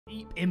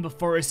Deep in the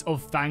forest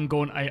of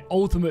Fangorn, an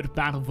ultimate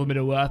battle for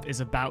Middle-earth is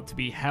about to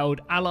be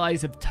held.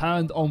 Allies have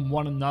turned on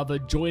one another,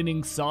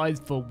 joining sides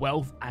for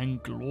wealth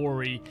and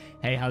glory.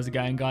 Hey, how's it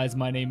going, guys?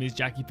 My name is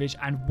Jackie Fish,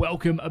 and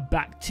welcome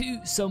back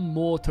to some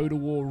more Total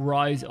War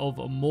Rise of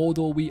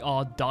Mordor. We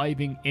are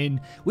diving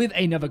in with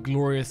another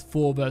glorious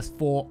 4 vs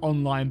 4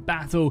 online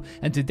battle,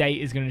 and today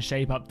is going to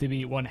shape up to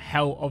be one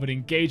hell of an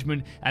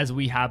engagement as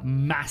we have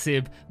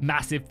massive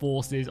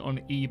forces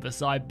on either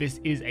side. This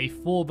is a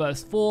 4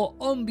 vs 4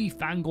 on the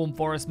Fangorn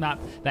forest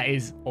map that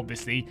is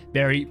obviously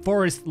very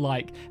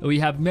forest-like. We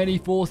have many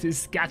forces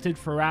scattered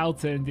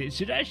throughout, and it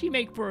should actually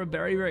make for a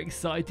very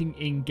exciting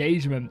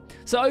engagement.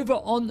 So over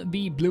on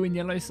the blue and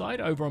yellow side,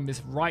 over on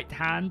this right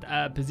hand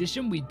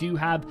position, we do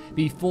have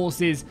the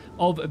forces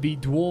of the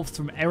Dwarves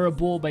from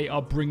Erebor. They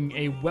are bringing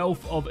a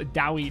wealth of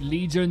Dowie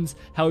legions,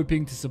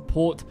 helping to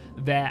support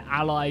their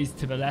allies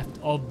to the left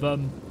of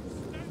them.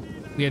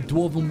 We have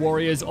Dwarven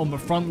warriors on the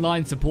front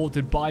line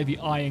supported by the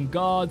Iron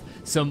Guard,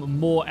 some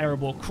more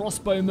Erebor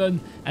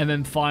crossbowmen, and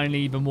then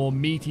finally the more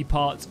meaty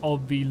parts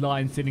of the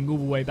line sitting all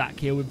the way back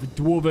here with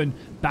the Dwarven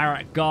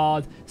Barrack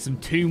Guard, some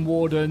Tomb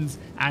Wardens,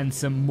 and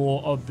some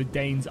more of the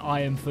Dane's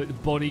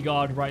Ironfoot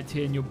bodyguard right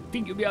here. And you'll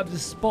think you'll be able to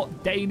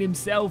spot Dane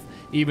himself,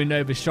 even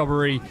though the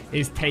shrubbery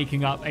is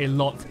taking up a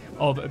lot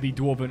of the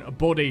Dwarven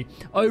body.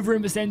 Over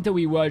in the center,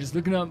 we were just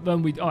looking at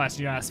them.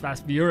 Actually, no, that's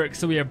the Uruk.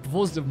 So we have the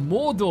forces of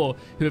Mordor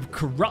who have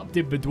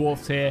corrupted the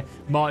dwarfs here,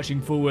 marching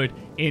forward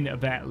in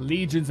their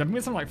legions. I think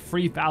there's something like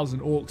 3,000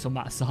 orcs on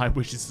that side,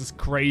 which is just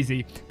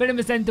crazy. But in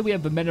the center, we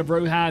have the men of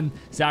Rohan.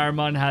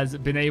 Saruman has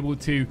been able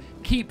to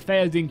keep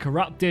Theoden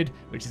corrupted,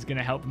 which is going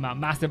to help him out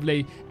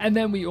massively. And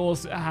then we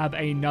also have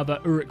another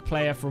Uruk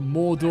player from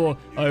Mordor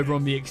over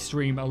on the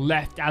extreme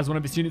left, as one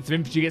of his units of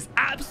infantry gets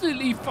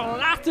absolutely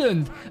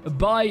flattened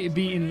by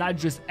the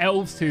Inladris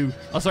elves the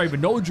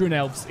Noldrin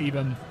elves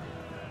even,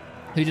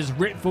 who just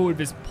rip forward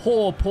this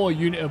poor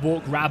unit of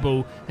orc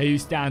rabble who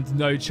stands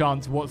no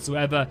chance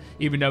whatsoever,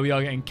 even though we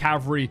are getting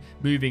cavalry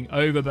moving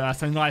over. But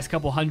that's a nice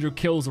couple hundred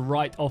kills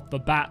right off the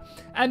bat.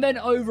 And then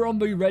over on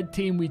the red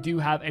team, we do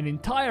have an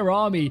entire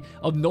army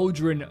of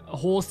Noldrin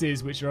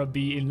horses, which are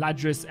the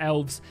Inladris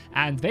elves,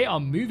 and they are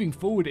moving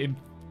forward in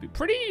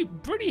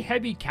pretty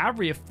heavy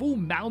cavalry, a full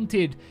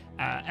mounted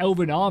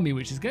elven army,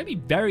 which is going to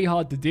be very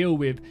hard to deal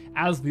with,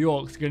 as the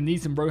orcs are going to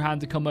need some Rohan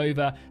to come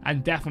over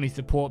and definitely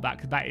support that,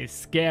 because that is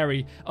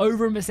scary.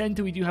 Over in the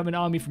center, we do have an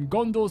army from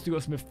Gondor, so we've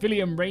got some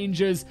Aphelion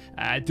Rangers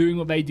doing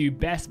what they do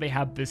best. They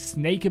have the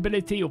snake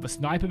ability, or the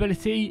snipe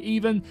ability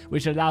even,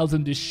 which allows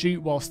them to shoot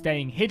while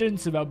staying hidden,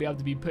 so they'll be able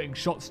to be putting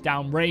shots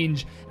down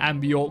range,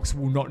 and the orcs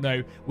will not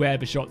know where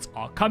the shots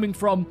are coming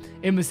from.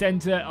 In the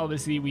center,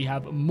 obviously, we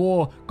have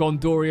more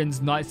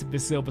Gondorians, Knights of the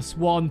Silver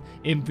Swan,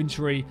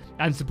 infantry,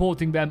 and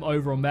supporting them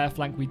over on their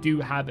flank, we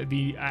do have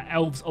the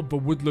elves of the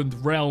Woodland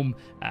Realm,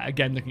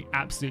 again looking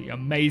absolutely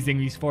amazing.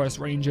 These forest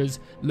rangers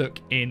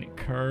look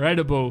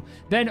incredible.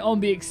 Then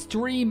on the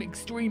extreme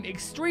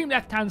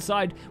left hand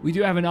side, we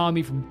do have an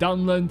army from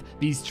Dunland.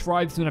 These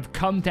tribesmen have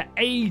come to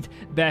aid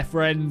their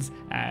friends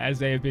as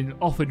they have been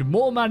offered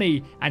more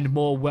money and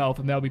more wealth,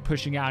 and they'll be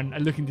pushing out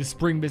and looking to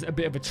spring this a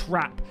bit of a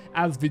trap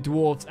as the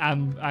dwarves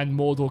and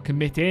Mordor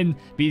commit in.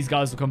 These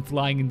guys will come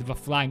flying into the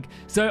flank.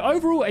 So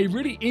overall, a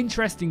really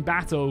interesting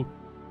battle.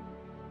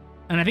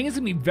 And I think it's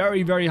going to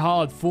be very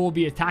hard for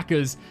the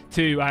attackers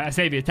to, I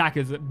say the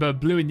attackers, the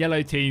blue and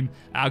yellow team,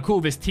 I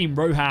call this Team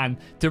Rohan,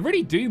 to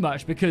really do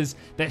much, because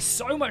there's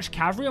so much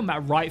cavalry on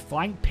that right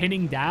flank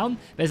pinning down.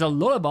 There's a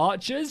lot of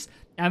archers,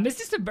 and this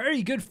is a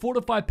very good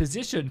fortified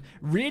position.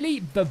 Really,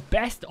 the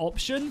best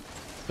option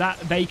that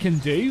they can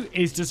do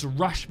is just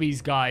rush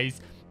these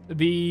guys.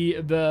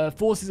 The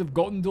forces of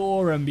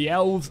Gondor and the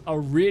elves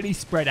are really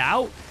spread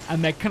out,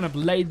 and they're kind of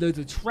laid loads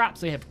of traps.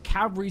 They have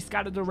cavalry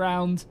scattered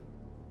around.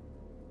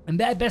 And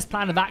their best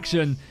plan of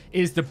action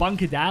is to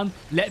bunker down,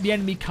 let the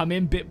enemy come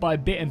in bit by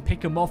bit and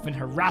pick them off and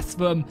harass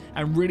them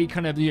and really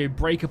kind of,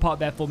 break apart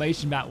their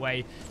formation that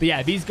way. But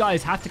yeah, these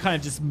guys have to kind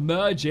of just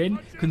merge in,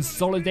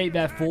 consolidate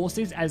their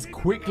forces as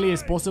quickly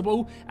as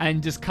possible,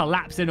 and just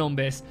collapse in on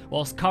this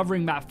whilst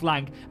covering that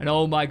flank. And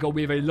oh my god,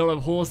 we have a lot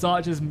of horse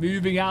archers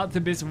moving out to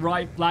this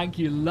right flank.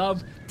 You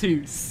love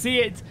to see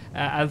it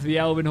as the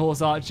elven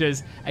horse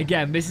archers.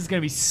 Again, this is going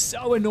to be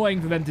so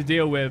annoying for them to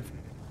deal with.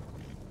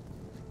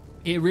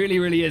 It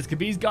really is, because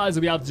these guys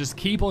will be able to just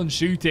keep on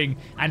shooting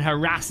and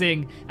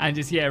harassing and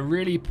just,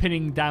 really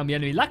pinning down the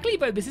enemy. Luckily,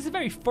 though, this is a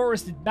very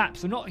forested map,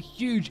 so not a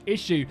huge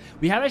issue.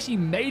 We have actually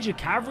major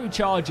cavalry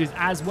charges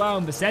as well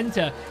in the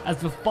center as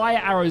the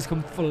fire arrows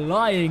come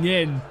flying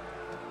in.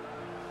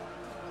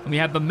 And we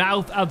have the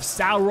mouth of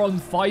Sauron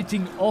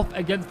fighting off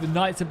against the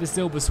Knights of the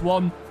Silver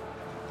Swan.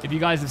 If you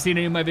guys have seen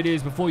any of my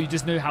videos before, you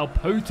just know how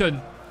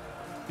potent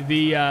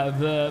the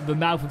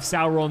mouth of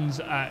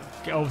Sauron's,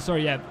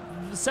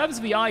 serves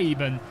of the eye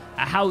even,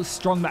 how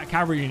strong that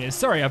cavalry unit is.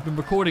 Sorry, I've been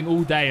recording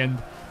all day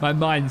and my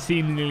mind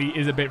seemingly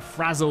is a bit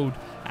frazzled.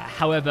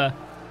 However,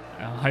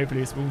 hopefully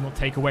this will not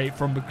take away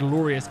from the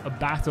glorious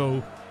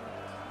battle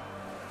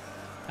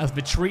as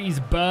the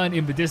trees burn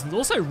in the distance.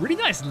 Also, really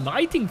nice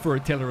lighting for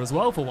Attila as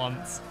well for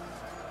once.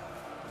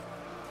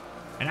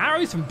 And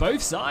arrows from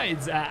both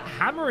sides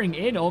hammering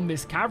in on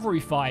this cavalry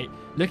fight,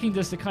 looking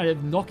just to kind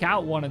of knock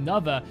out one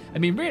another. I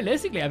mean,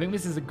 realistically, I think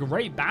this is a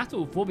great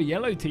battle for the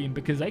yellow team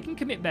because they can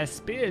commit their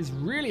spears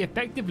really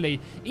effectively.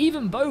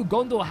 Even though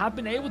Gondor have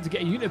been able to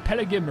get a unit of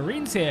Pelargir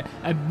Marines here,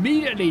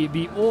 immediately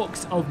the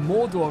orcs of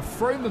Mordor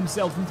throw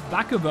themselves into the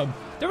back of them.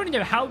 Don't really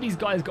know how these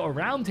guys got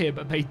around here,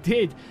 but they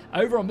did.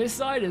 Over on this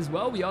side as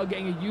well, we are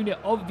getting a unit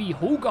of the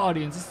Hall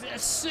Guardians. This is a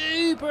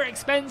super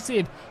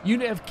expensive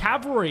unit of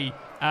cavalry.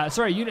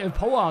 Unit of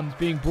polearms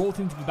being brought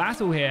into the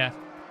battle here.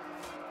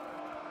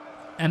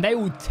 And they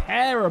will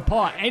tear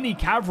apart any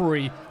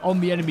cavalry on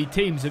the enemy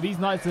team. So these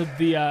Knights of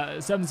the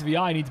Servants of the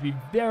Eye need to be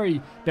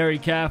very, very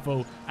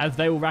careful as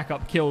they will rack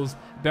up kills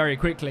very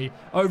quickly.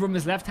 Over on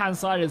this left-hand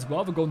side as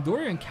well, the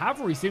Gondorian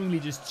cavalry seemingly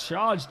just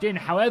charged in.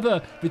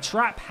 However, the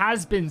trap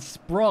has been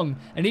sprung.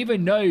 And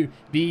even though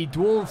the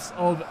Dwarves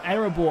of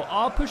Erebor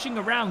are pushing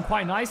around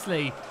quite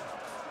nicely,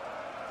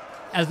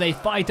 as they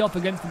fight off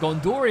against the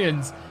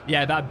Gondorians.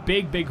 Yeah, that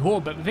big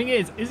horde. But the thing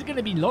is it going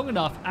to be long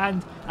enough?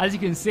 And as you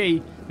can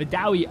see, the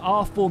Dowie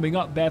are forming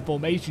up their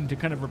formation to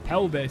kind of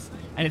repel this.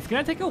 And it's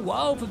going to take a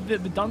while for the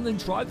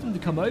Dunland tribesmen to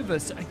come over.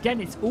 So again,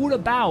 it's all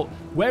about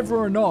whether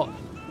or not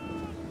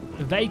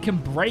they can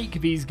break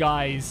these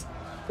guys.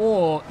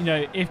 Or, you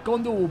know, if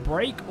Gondor will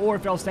break or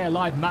if they'll stay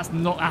alive. And that's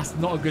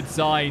not a good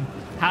sign.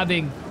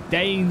 Having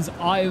Danes,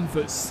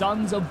 Ironfoot,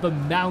 Sons of the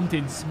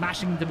Mountain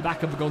smashing into the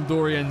back of the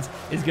Gondorians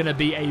is going to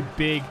be a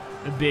big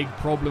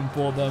problem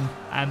for them,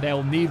 and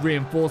they'll need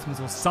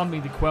reinforcements or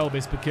something to quell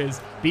this because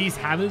these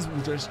hammers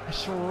will just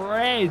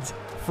shred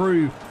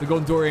through the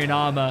Gondorian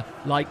armor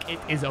like it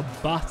is a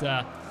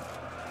butter.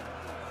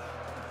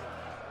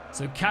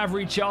 So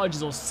cavalry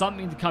charges or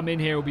something to come in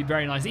here will be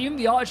very nice. Even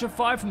the archer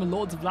fire from the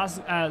Lords of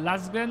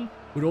Lasglen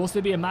would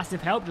also be a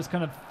massive help. Just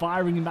kind of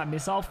firing in that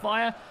missile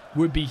fire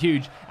would be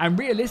huge. And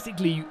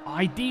realistically, you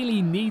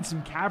ideally need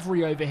some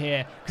cavalry over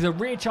here because a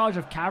rear charge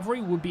of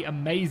cavalry would be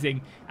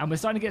amazing. And we're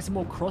starting to get some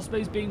more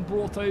crossbows being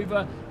brought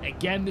over.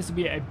 Again, this would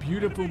be a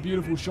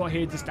beautiful shot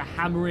here just to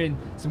hammer in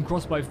some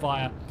crossbow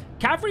fire.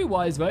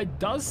 Cavalry-wise, though, it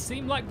does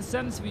seem like the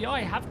Servants of the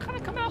Eye have kind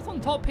of come out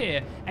on top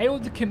here, able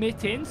to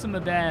commit in some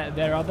of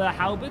their other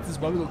halberds as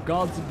well. We've got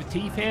Guards of the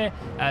Teeth here,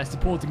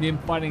 supporting him,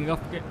 fighting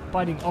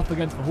off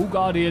against the Hall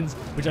Guardians,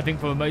 which I think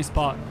for the most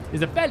part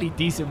is a fairly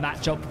decent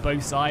matchup for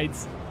both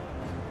sides.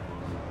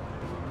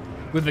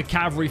 With the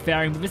cavalry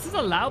faring, but this has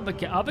allowed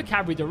the other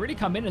cavalry to really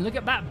come in, and look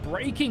at that,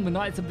 breaking the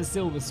Knights of the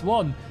Silver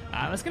Swan.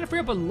 That's going to free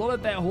up a lot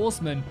of their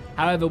horsemen.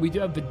 However, we do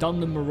have the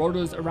Dunland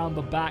Marauders around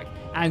the back,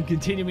 and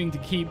continuing to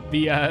keep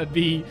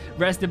the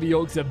rest of the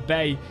Orcs at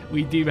bay.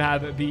 We do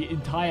have the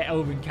entire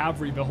Elven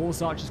cavalry, the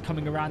horse archers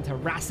coming around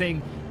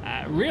harassing.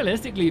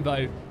 Realistically, though,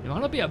 it might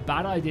not be a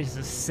bad idea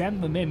to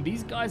send them in.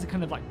 These guys are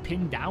kind of like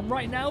pinned down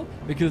right now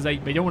because they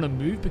don't want to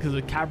move because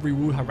the cavalry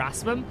will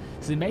harass them.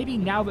 So maybe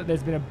now that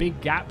there's been a big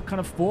gap kind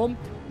of form,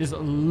 just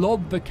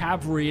lob the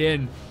cavalry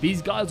in.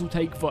 These guys will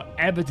take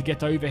forever to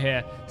get over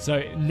here.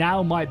 So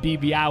now might be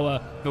the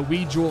hour that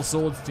we draw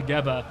swords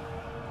together.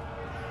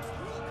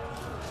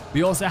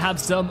 We also have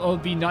some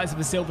of the Knights of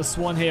the Silver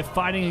Swan here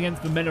fighting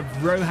against the men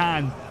of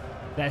Rohan.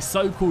 Their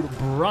so-called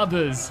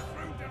brothers.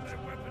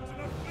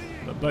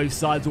 But both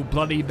sides will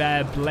bloody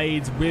their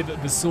blades with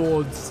the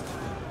swords,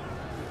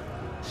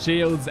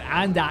 shields,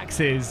 and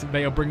axes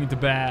they are bringing to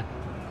bear.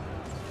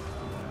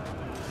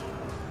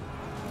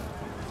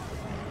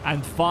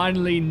 And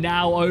finally,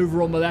 now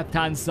over on the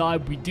left-hand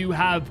side, we do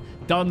have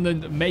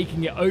Dunland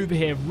making it over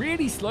here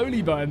really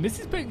slowly, though, and this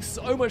is putting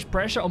so much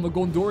pressure on the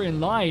Gondorian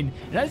line.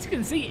 And as you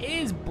can see,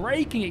 it is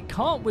breaking. It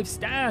can't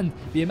withstand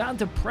the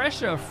amount of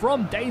pressure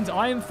from Dane's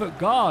Ironfoot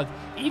Guard.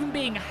 Even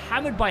being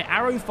hammered by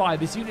arrow fire,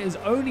 this unit has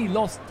only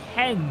lost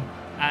 10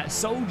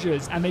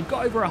 soldiers, and they've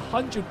got over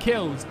 100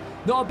 kills.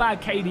 Not a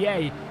bad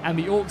KDA, and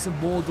the Orcs of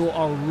Mordor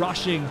are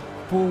rushing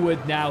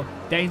forward now.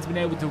 Dane's been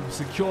able to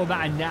secure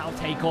that and now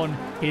take on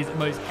his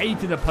most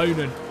hated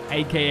opponent,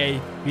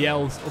 aka the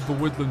Elves of the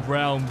Woodland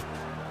Realm.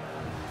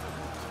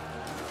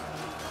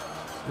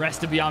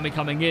 Rest of the army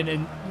coming in,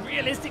 and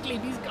realistically,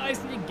 these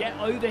guys need to get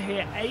over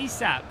here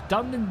ASAP.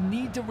 Dunland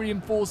need to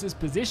reinforce this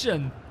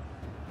position.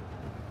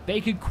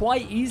 They could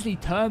quite easily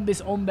turn this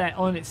on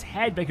its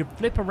head. They could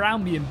flip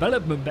around the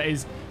envelopment that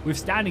is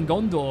withstanding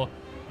Gondor.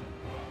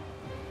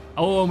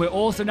 Oh, and we're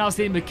also now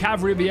seeing the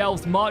cavalry of the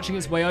elves marching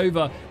its way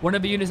over. One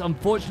of the units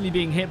unfortunately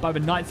being hit by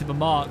the Knights of the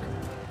Mark.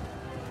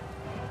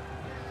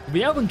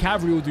 The elven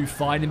cavalry will do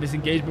fine in this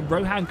engagement.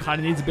 Rohan kind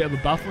of needs a bit of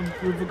a buff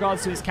with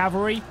regards to its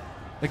cavalry.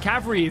 The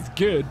cavalry is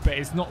good, but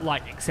it's not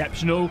like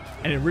exceptional,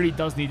 and it really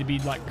does need to be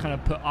like kind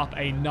of put up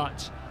a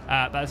notch.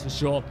 That's for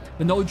sure.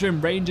 The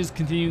Noldrim Rangers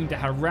continuing to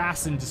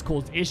harass and just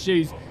cause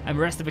issues, and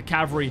the rest of the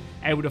cavalry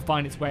able to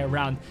find its way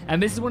around.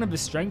 And this is one of the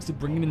strengths of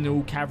bringing in the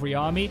all-cavalry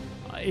army,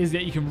 is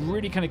that you can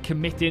really kind of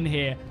commit in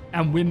here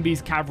and win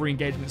these cavalry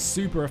engagements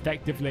super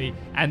effectively,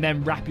 and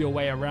then wrap your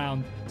way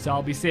around. So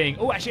I'll be seeing,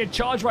 oh, actually a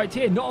charge right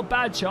here. Not a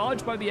bad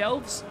charge by the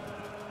elves.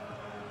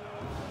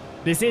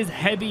 This is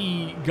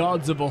heavy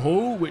Guards of the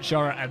Hall, which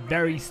are a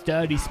very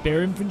sturdy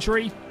spear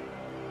infantry.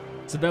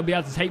 So they'll be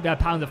able to take their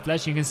pound of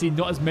flesh. You can see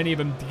not as many of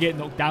them to get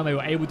knocked down. They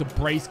were able to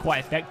brace quite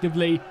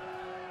effectively.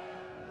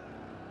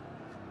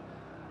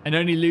 And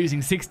only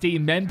losing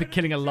 16 men for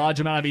killing a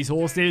large amount of these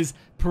horses.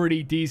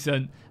 Pretty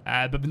decent.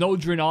 But the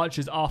Noldrin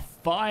archers are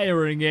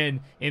firing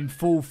in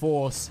full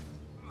force.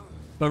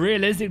 But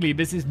realistically,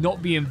 this is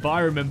not the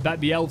environment that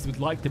the elves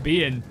would like to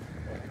be in.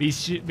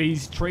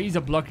 These trees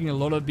are blocking a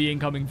lot of the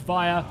incoming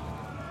fire.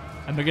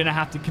 And they're going to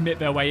have to commit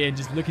their way in,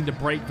 just looking to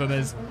break them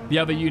as the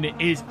other unit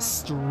is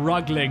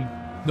struggling.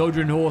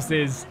 Noldrin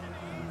horses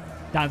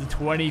down to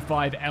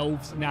 25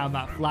 elves now on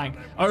that flank.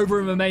 Over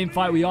in the main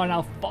fight, we are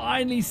now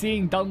finally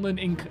seeing Dunland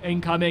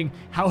incoming.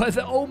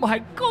 However, oh my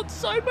god,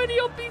 so many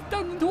of these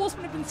Dunland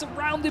horsemen have been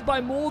surrounded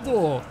by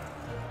Mordor.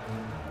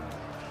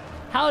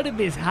 How did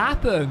this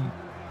happen?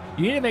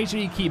 You need to make sure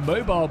you keep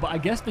mobile, but I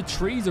guess the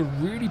trees are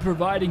really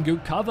providing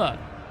good cover.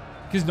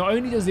 Because not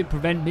only does it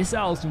prevent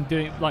missiles from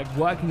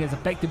working as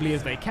effectively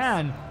as they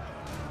can,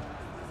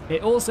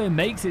 it also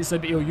makes it so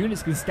that your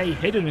units can stay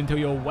hidden until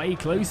you're way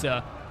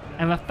closer.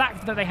 And the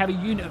fact that they have a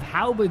unit of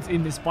halberds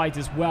in this fight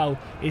as well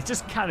is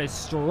just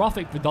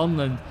catastrophic for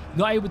Dunland,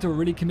 not able to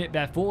really commit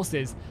their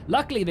forces.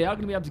 Luckily, they are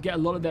going to be able to get a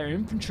lot of their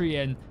infantry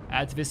in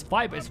to this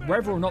fight, but it's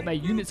whether or not their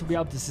units will be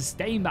able to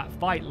sustain that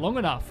fight long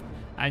enough.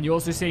 And you're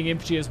also seeing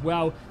infantry as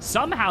well,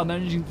 somehow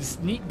managing to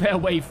sneak their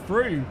way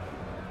through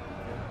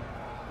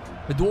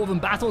the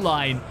Dwarven battle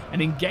line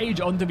and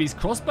engage onto these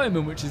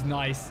crossbowmen, which is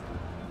nice.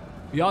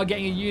 We are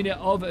getting a unit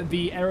of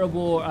the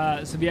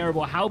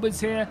Erebor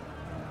halberds here,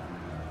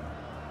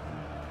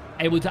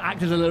 able to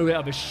act as a little bit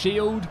of a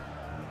shield.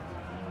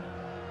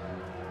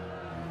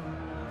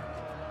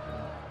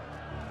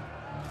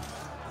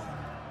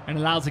 And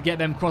allowed to get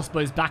them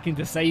crossbows back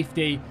into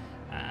safety.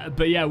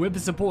 But yeah, with the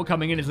support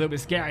coming in, it's a little bit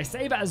scary. I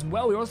say that as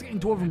well. We're also getting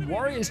Dwarven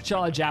warriors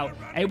charge out,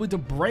 able to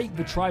break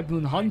the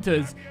tribal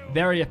hunters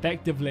very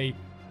effectively.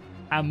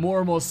 And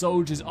more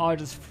soldiers are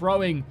just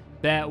throwing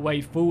their way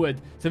forward.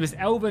 So this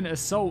elven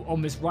assault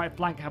on this right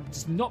flank have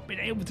just not been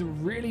able to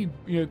really,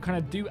 kind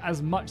of do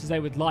as much as they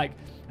would like.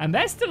 And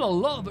there's still a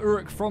lot of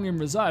Uruk Throng in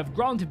reserve.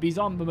 Granted, these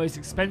aren't the most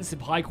expensive,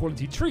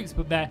 high-quality troops,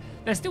 but they're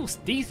still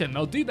decent.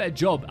 They'll do their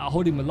job at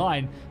holding the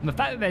line. And the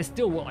fact that there's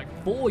still, like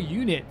 4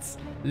 units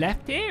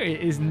left here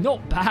is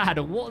not bad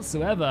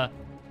whatsoever.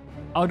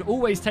 I would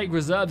always take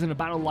reserves in a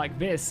battle like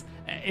this,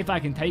 if I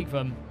can take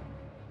them.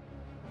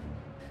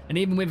 And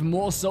even with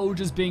more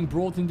soldiers being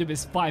brought into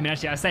this fight, I mean,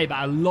 actually, I say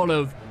that a lot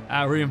of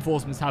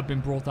reinforcements have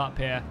been brought up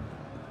here.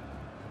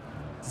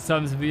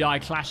 Sons of the Eye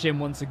clash in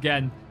once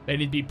again. They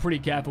need to be pretty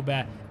careful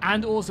there.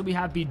 And also, we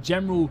have the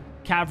general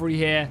cavalry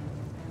here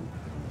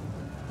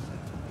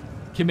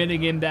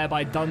committing in there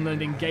by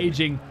Dunland,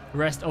 engaging the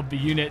rest of the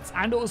units,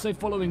 and also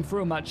following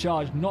through on that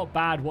charge. Not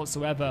bad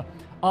whatsoever.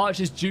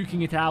 Archers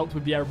duking it out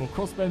with the Erebor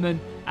crossbowmen.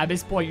 At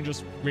this point, you're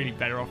just really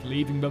better off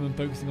leaving them and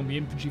focusing on the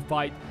infantry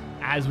fight,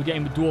 as we're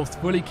getting the dwarves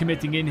fully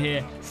committing in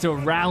here,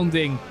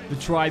 surrounding the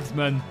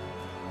tribesmen.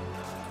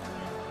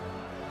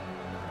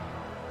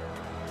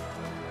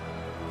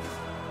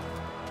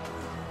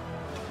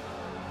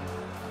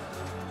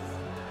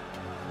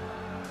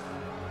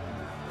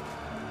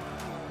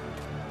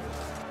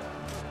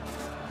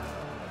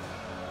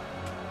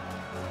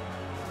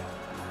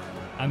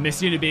 And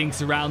this unit being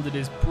surrounded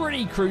is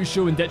pretty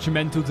crucial and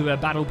detrimental to their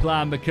battle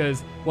plan,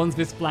 because once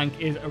this flank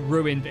is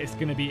ruined, it's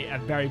going to be a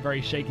very,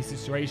 very shaky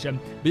situation.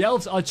 The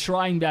elves are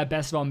trying their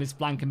best on this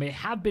flank, and they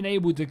have been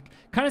able to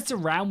kind of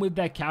surround with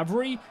their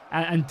cavalry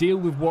and deal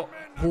with what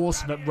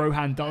horse that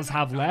Rohan does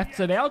have left.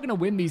 So they are going to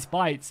win these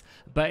fights,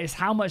 but it's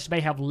how much they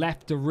have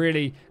left to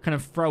really kind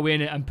of throw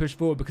in and push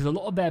forward, because a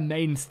lot of their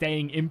main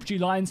staying infantry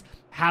lines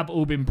have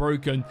all been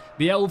broken.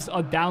 The elves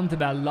are down to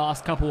their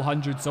last couple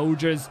hundred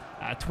soldiers.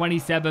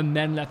 27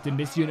 men left in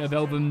this unit of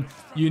elven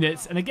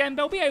units, and again,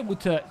 they'll be able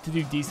to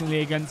do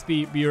decently against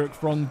the Uruk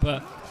Throng,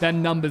 but their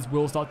numbers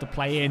will start to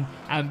play in,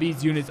 and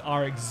these units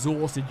are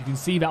exhausted. You can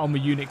see that on the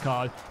unit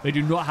card. They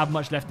do not have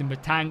much left in the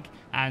tank,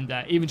 and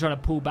even trying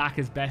to pull back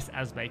as best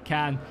as they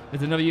can.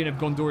 There's another unit of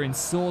Gondorian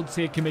swords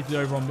here committed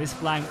over on this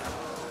flank.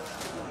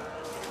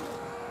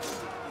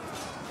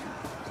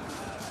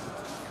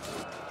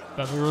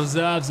 But the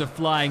reserves are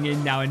flying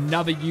in now.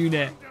 Another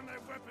unit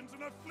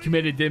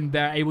committed in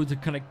there, able to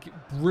kind of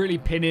really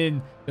pin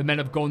in the men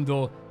of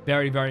Gondor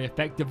very, very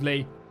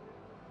effectively.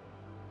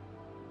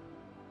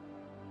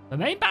 The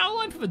main battle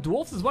line for the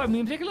dwarfs as well. I mean,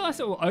 in particular, a nice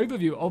little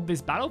overview of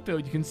this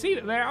battlefield. You can see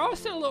that there are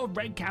still a lot of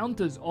red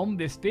counters on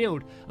this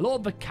field. A lot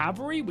of the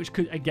cavalry, which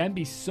could again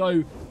be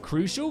so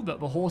crucial, that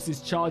the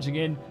horses charging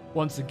in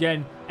once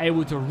again,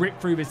 able to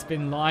rip through this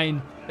thin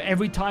line. But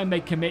every time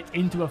they commit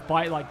into a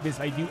fight like this,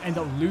 they do end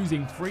up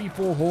losing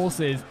 3-4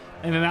 horses,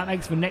 and then that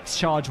makes the next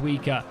charge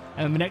weaker.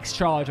 And the next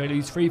charge, they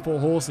lose 3-4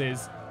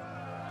 horses.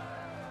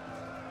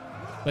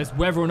 But it's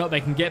whether or not they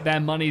can get their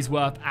money's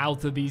worth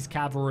out of these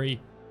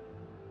cavalry.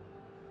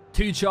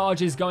 2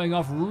 charges going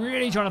off,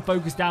 really trying to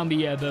focus down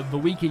the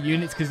weaker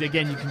units, because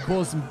again, you can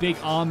cause some big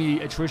army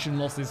attrition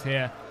losses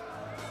here.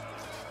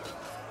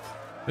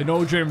 The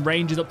Nordrin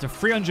ranges up to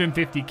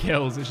 350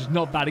 kills, which is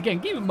not bad. Again,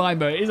 keep in mind,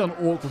 though, it is on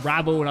Orc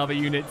Rabble and other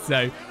units,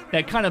 so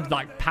they're kind of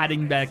like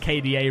padding their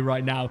KDA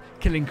right now,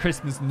 killing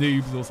Christmas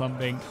noobs or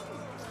something.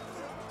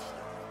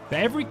 But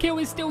every kill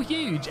is still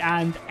huge,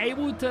 and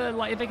able to,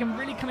 like, if they can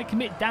really kind of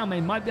commit down,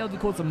 they might be able to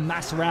cause a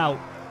mass rout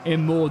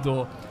in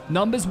Mordor.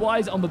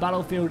 Numbers-wise on the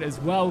battlefield as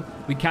well,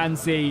 we can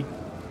see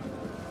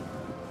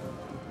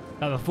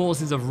that the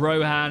forces of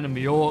Rohan and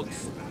the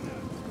Orcs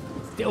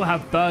still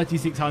have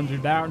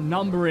 3,600. They're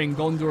outnumbering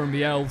Gondor and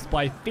the elves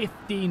by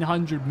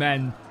 1,500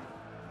 men,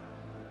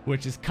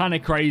 which is kind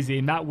of crazy,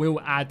 and that will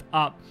add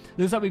up.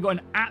 Looks like we've got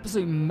an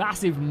absolute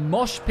massive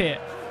mosh pit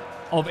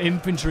of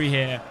infantry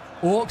here.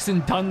 Orcs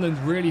and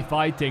Dunlands really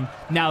fighting.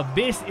 Now,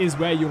 this is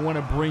where you want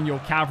to bring your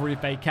cavalry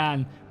if they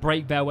can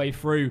break their way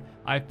through,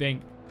 I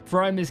think.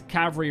 Throwing this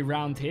cavalry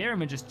around here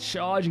and then just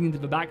charging into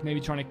the back, maybe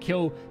trying to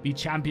kill the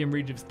champion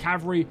Regent's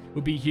cavalry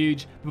would be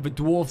huge. But the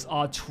dwarfs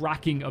are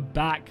tracking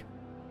back.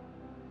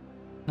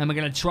 And we're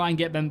going to try and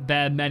get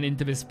their men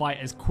into this fight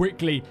as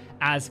quickly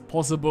as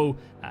possible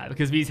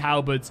because these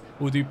halberds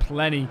will do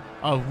plenty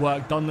of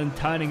work. Dunland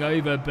turning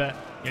over, but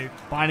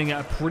finding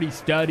a pretty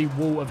sturdy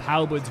wall of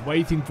halberds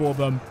waiting for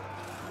them.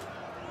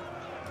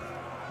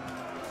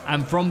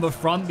 And from the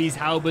front, these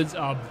halberds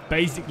are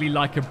basically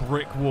like a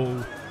brick wall.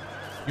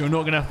 You're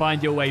not going to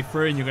find your way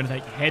through, and you're going to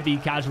take heavy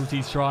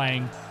casualties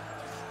trying.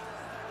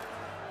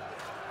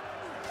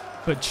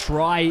 But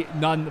try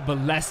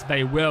nonetheless,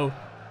 they will.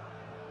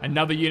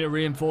 Another unit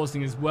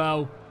reinforcing as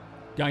well.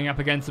 Going up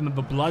against some of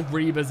the Blood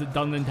Reavers that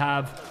Dunland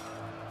have.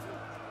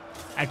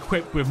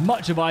 Equipped with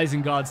much of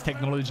Isengard's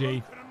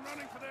technology.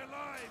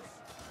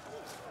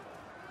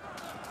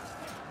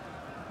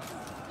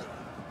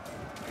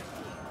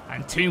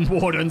 And Tomb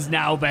Wardens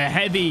now, the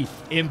heavy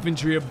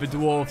infantry of the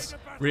dwarfs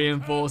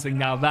reinforcing.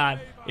 Now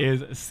that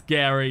is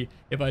scary,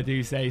 if I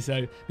do say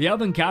so. The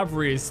Elven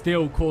Cavalry is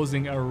still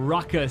causing a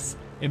ruckus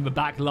in the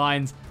back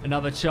lines.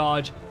 Another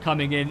charge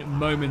coming in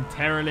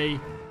momentarily.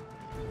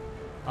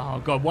 Oh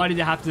god, why did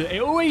it have to?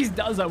 It always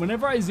does that.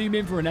 Whenever I zoom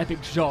in for an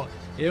epic shot,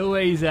 it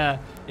always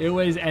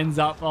ends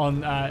up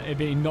on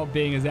it not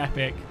being as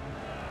epic.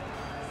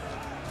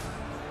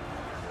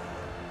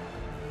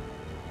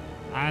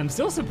 I'm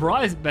still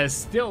surprised there's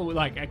still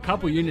like a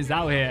couple units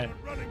out here.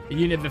 A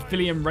unit of the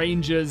Philian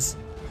Rangers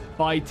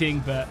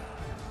fighting, but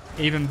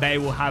even they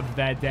will have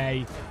their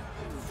day.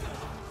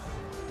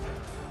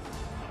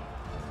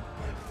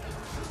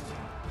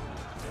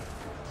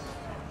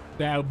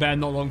 They're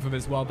not long for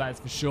this world, that's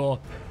for sure.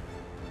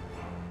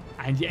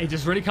 And yeah, it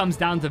just really comes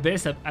down to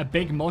this, a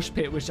big mosh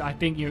pit, which I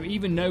think,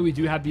 even though we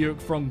do have the Uruk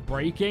Throng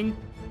breaking,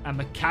 and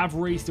the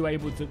cavalry still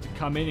able to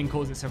come in and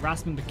cause its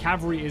harassment, the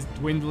cavalry is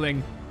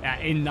dwindling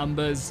in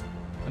numbers,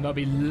 and they'll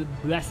be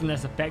less and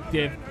less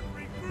effective.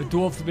 The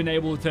dwarves have been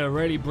able to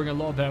really bring a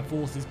lot of their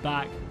forces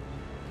back.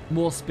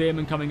 More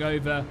spearmen coming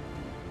over.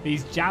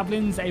 These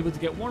javelins able to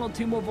get one or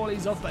two more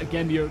volleys off, but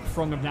again, the Uruk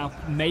Throng have now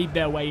made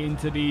their way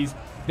into these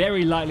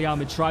very lightly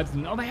armored tribes,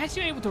 and they're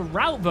actually able to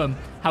rout them.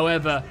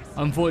 However,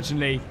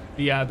 unfortunately,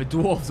 the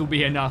dwarves will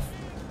be enough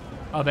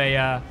of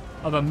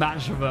a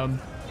match for them,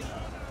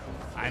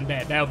 and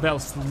they'll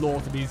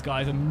slaughter these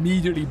guys,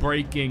 immediately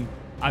breaking.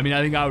 I mean,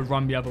 I think I would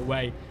run the other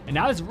way. And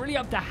now it's really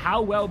up to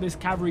how well this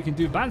cavalry can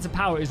do. Balance of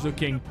power is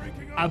looking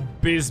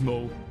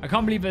abysmal. I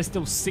can't believe there's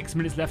still 6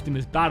 minutes left in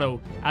this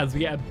battle as we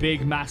get a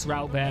big mass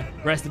rout there.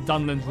 Rest of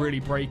Dunland's really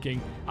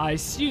breaking. I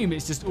assume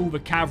it's just all the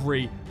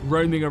cavalry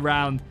roaming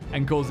around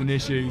and causing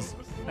issues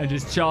and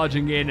just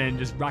charging in and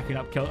just racking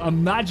up kills.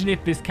 Imagine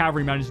if this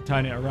cavalry managed to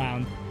turn it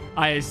around.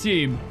 I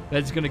assume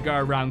they're just going to go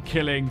around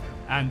killing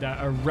and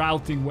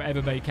routing whatever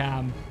they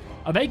can.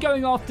 Are they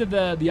going after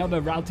the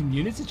other routing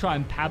units to try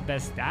and pad their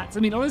stats?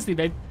 I mean, honestly,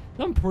 they've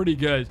done pretty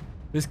good.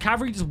 This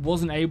cavalry just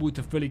wasn't able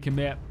to fully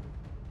commit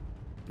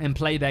and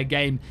play their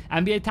game.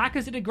 And the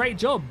attackers did a great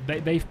job.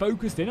 They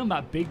focused in on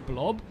that big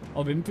blob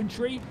of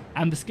infantry,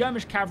 and the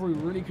skirmish cavalry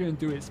really couldn't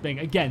do its thing.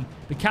 Again,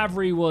 the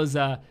cavalry was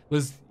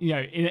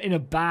in a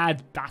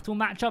bad battle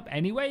matchup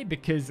anyway,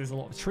 because there's a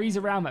lot of trees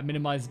around that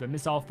minimizes the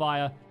missile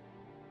fire.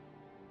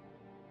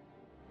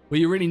 What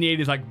you really need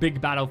is like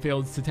big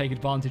battlefields to take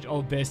advantage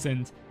of this,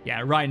 and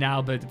yeah, right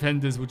now the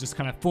defenders will just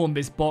kind of form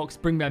this box,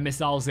 bring their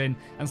missiles in,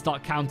 and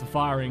start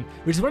counter-firing,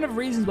 which is one of the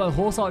reasons why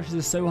horse archers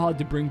are so hard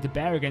to bring to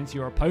bear against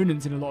your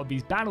opponents in a lot of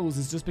these battles,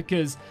 is just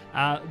because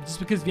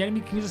the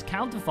enemy can just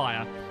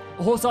counter-fire.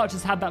 Horse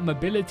archers have that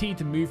mobility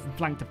to move from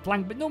flank to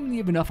flank, but normally you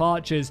have enough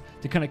archers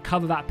to kind of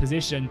cover that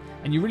position,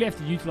 and you really have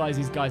to utilize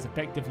these guys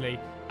effectively.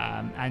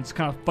 And just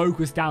kind of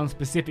focus down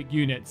specific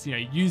units,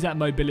 use that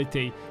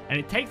mobility, and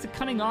it takes a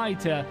cunning eye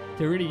to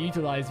really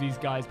utilize these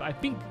guys. But I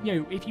think,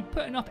 if you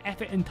put enough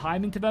effort and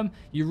time into them,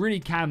 you really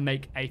can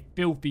make a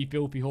filthy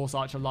horse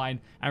archer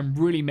line and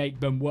really make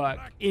them work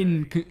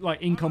in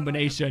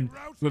combination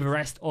with the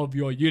rest of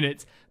your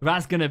units.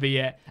 That's going to be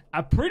it.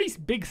 A pretty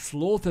big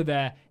slaughter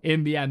there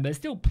in the end. There's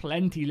still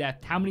plenty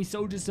left. How many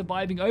soldiers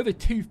surviving? Over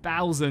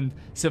 2,000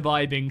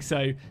 surviving.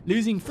 So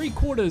losing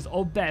 3/4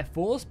 of their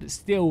force, but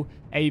still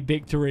a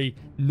victory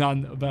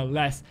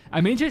nonetheless.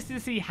 I'm interested to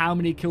see how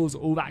many kills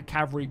all that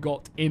cavalry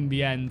got in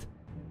the end.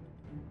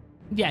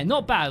 Yeah,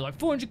 not bad, like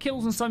 400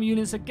 kills on some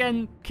units,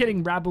 again,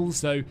 killing rabble,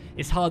 so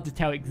it's hard to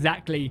tell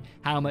exactly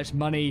how much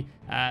money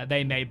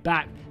they made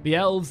back. The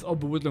elves of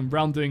the Woodland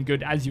Realm doing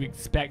good, as you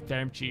expect, they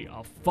actually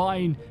are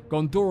fine.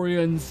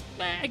 Gondorians,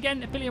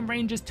 again, Aphelion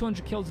Rangers,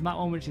 200 kills on that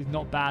one, which is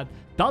not bad.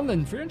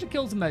 Dunland, 300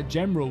 kills on their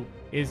general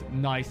is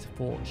nice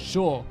for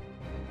sure.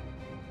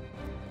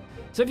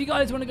 So if you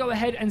guys want to go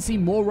ahead and see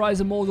more Rise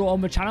of Mordor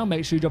on the channel,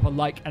 make sure you drop a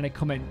like and a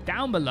comment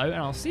down below,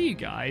 and I'll see you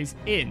guys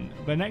in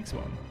the next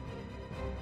one.